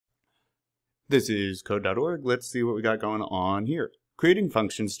This is code.org. Let's see what we got going on here. Creating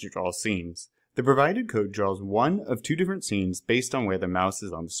functions to draw scenes. The provided code draws one of two different scenes based on where the mouse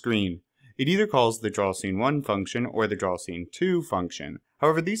is on the screen. It either calls the drawScene1 function or the drawScene2 function.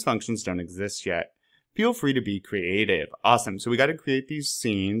 However, these functions don't exist yet. Feel free to be creative. Awesome. So we got to create these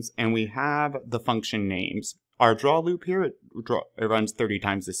scenes and we have the function names. Our draw loop here, it runs 30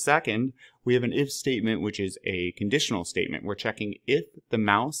 times a second. We have an if statement, which is a conditional statement. We're checking if the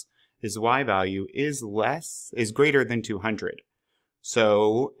mouse is y value is greater than 200.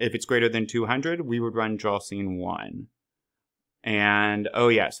 So if it's greater than 200, we would run drawScene1. And oh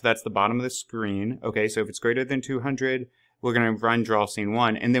yeah, so that's the bottom of the screen. Okay, so if it's greater than 200, we're going to run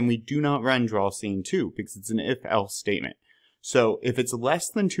drawScene1, and then we do not run drawScene2 because it's an if-else statement. So if it's less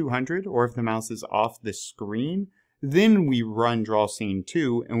than 200, or if the mouse is off the screen, then we run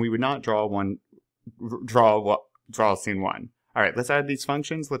drawScene2, and we would not draw drawScene1. All right, let's add these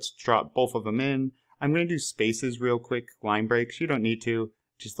functions. Let's drop both of them in. I'm going to do spaces real quick, line breaks. You don't need to.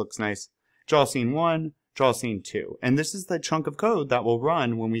 Just looks nice. drawScene1, drawScene2. And this is the chunk of code that will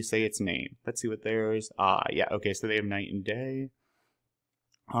run when we say its name. Let's see what theirs. Yeah, okay, so they have night and day.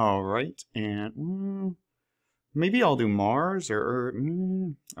 All right, and maybe I'll do Mars or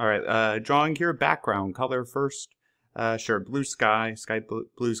all right, drawing here, background color first. Sure, blue sky,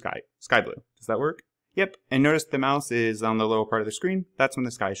 blue sky, sky blue. Does that work? Yep, and notice the mouse is on the lower part of the screen. That's when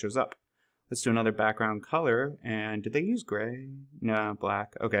the sky shows up. Let's do another background color, and did they use gray? No,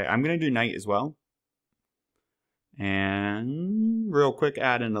 black. Okay, I'm gonna do night as well. And real quick,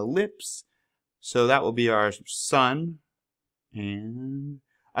 add an ellipse. So that will be our sun. And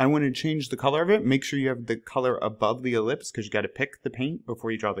I want to change the color of it. Make sure you have the color above the ellipse because you got to pick the paint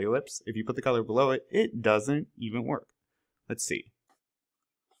before you draw the ellipse. If you put the color below it, it doesn't even work. Let's see.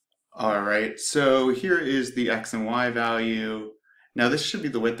 All right, so here is the X and Y value. Now this should be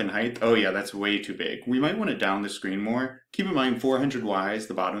the width and height. Oh yeah, that's way too big. We might want to down the screen more. Keep in mind 400Y is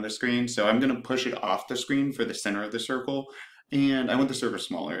the bottom of the screen, so I'm going to push it off the screen for the center of the circle. And I want the circle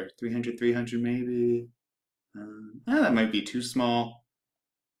smaller. 300, 300 maybe. That might be too small.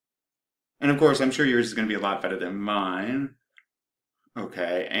 And of course, I'm sure yours is going to be a lot better than mine.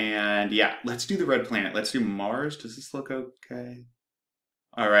 Okay, and yeah, let's do the red planet. Let's do Mars. Does this look okay?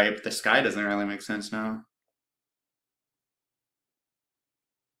 All right, but the sky doesn't really make sense now.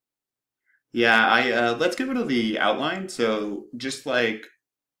 Yeah, let's get rid of the outline. So just like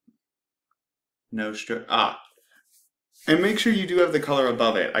no stroke. And make sure you do have the color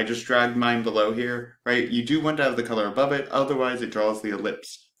above it. I just dragged mine below here, right? You do want to have the color above it. Otherwise, it draws the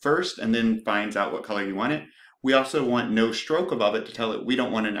ellipse first and then finds out what color you want it. We also want no stroke above it to tell it we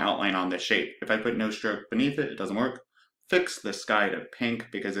don't want an outline on this shape. If I put no stroke beneath it, it doesn't work. Fix the sky to pink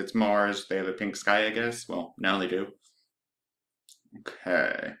because it's Mars. They have a pink sky, I guess. Well, now they do.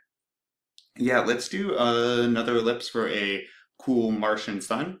 Okay. Yeah, let's do another ellipse for a cool Martian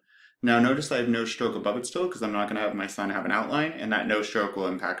sun. Now notice I have no stroke above it still because I'm not going to have my sun have an outline, and that no stroke will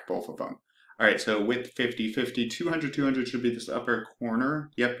impact both of them. All right, so width 50, 50, 200, 200 should be this upper corner.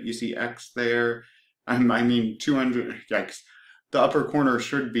 Yep, you see X there. I mean 200, yikes. The upper corner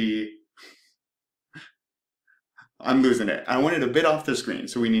should be, I'm losing it. I want it a bit off the screen,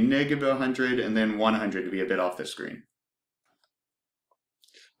 so we need negative 100 and then 100 to be a bit off the screen.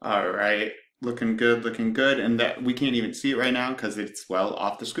 All right, looking good, and that we can't even see it right now because it's well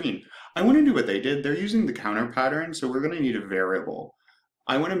off the screen. I want to do what they did. They're using the counter pattern, so we're going to need a variable.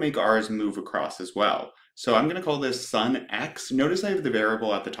 I want to make ours move across as well. So I'm going to call this sun X. Notice I have the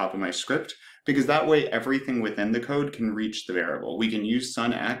variable at the top of my script because that way everything within the code can reach the variable. We can use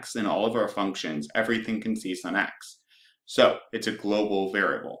sun X in all of our functions. Everything can see sun X. So it's a global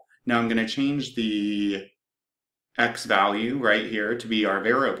variable. Now I'm going to change the X value right here to be our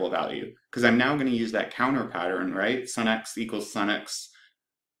variable value because I'm now going to use that counter pattern, right? Sun X equals sun X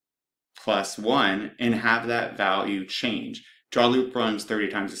plus 1 and have that value change. Draw loop runs 30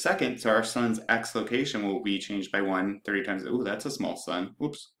 times a second, so our sun's X location will be changed by 1 30 times. Ooh, that's a small sun.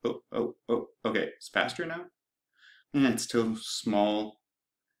 Oops. Oh. Okay, it's faster now? It's still small.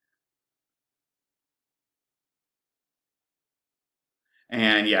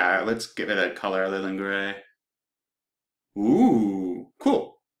 And yeah, let's give it a color other than gray. Ooh,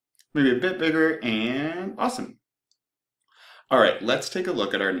 cool. Maybe a bit bigger and awesome. All right, let's take a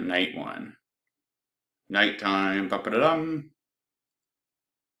look at our night one. Nighttime, ba-ba-da-dum.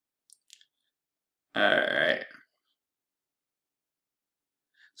 All right.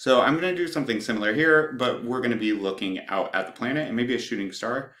 So I'm going to do something similar here, but we're going to be looking out at the planet and maybe a shooting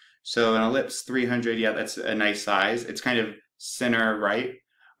star. So an ellipse 300, yeah, that's a nice size. It's kind of center right.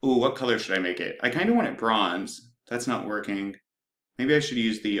 Ooh, what color should I make it? I kind of want it bronze. That's not working. Maybe I should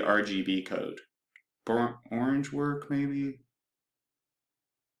use the RGB code. Orange work, maybe?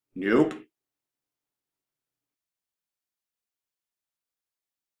 Nope.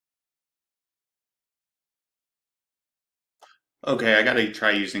 Okay, I gotta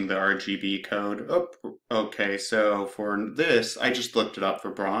try using the RGB code. Oh, okay, so for this, I just looked it up for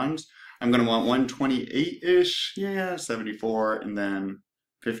bronze. I'm gonna want 128-ish, yeah, 74, and then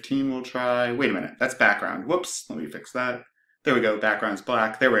 15 we'll try. Wait a minute, that's background. Whoops, let me fix that. There we go, background's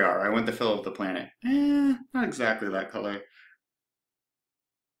black. There we are, I went the fill of the planet. Not exactly that color.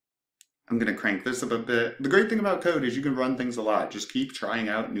 I'm gonna crank this up a bit. The great thing about code is you can run things a lot. Just keep trying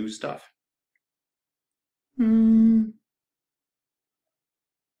out new stuff.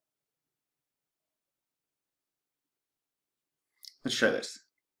 Let's try this.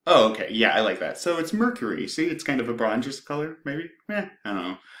 Oh, okay. Yeah, I like that. So it's mercury. See, it's kind of a bronze color, maybe? I don't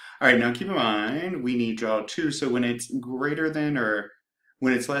know. All right, now keep in mind, we need draw 2. So when it's greater than or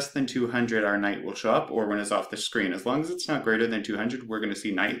when it's less than 200, our night will show up, or when it's off the screen. As long as it's not greater than 200, we're going to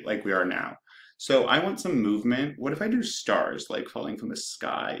see night like we are now. So I want some movement. What if I do stars, like falling from the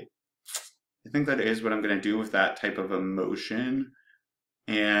sky? I think that is what I'm going to do with that type of emotion.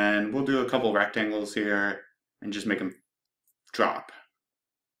 And we'll do a couple rectangles here and just make them drop.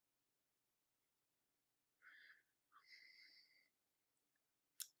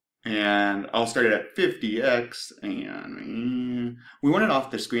 And I'll start it at 50x, and we want it off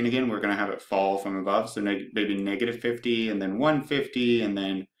the screen again. We're going to have it fall from above, so maybe negative 50, and then 150, and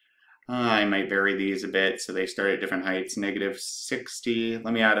then I might vary these a bit so they start at different heights. Negative 60.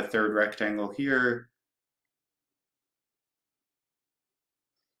 Let me add a third rectangle here.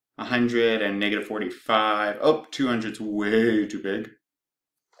 100 and negative 45. Oh, 200's way too big.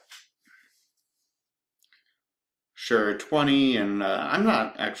 Sure, 20, and I'm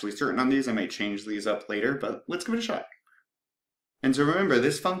not actually certain on these. I might change these up later, but let's give it a shot. And so remember,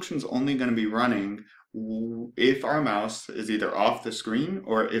 this function's only going to be running if our mouse is either off the screen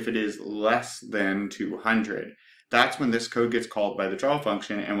or if it is less than 200. That's when this code gets called by the draw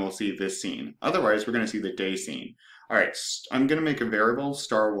function and we'll see this scene. Otherwise, we're going to see the day scene. All right, I'm going to make a variable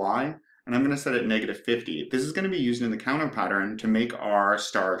star y, and I'm going to set it negative 50. This is going to be used in the counter pattern to make our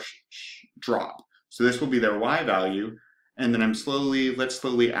star drop. So this will be their y value, and then let's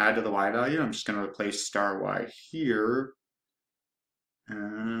slowly add to the y value. I'm just going to replace star y here.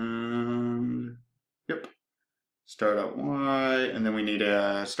 And yep, start at y, and then we need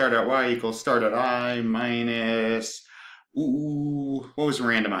a start at y equals start at I minus, what was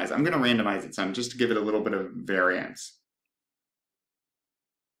randomized? I'm going to randomize it some just to give it a little bit of variance.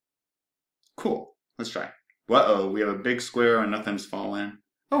 Cool, let's try. Uh-oh, we have a big square and nothing's fallen.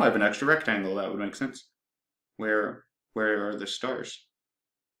 Oh, I have an extra rectangle, that would make sense. Where are the stars?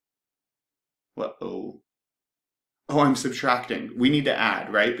 Uh-oh. Oh, I'm subtracting. We need to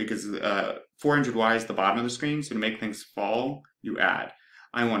add, right? Because 400y is the bottom of the screen, so to make things fall, you add.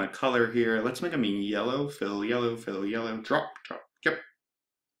 I want a color here. Let's make them yellow, fill yellow, drop, yep.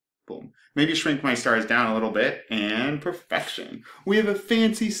 Boom. Maybe shrink my stars down a little bit, and perfection. We have a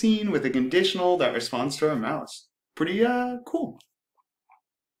fancy scene with a conditional that responds to our mouse. Pretty cool.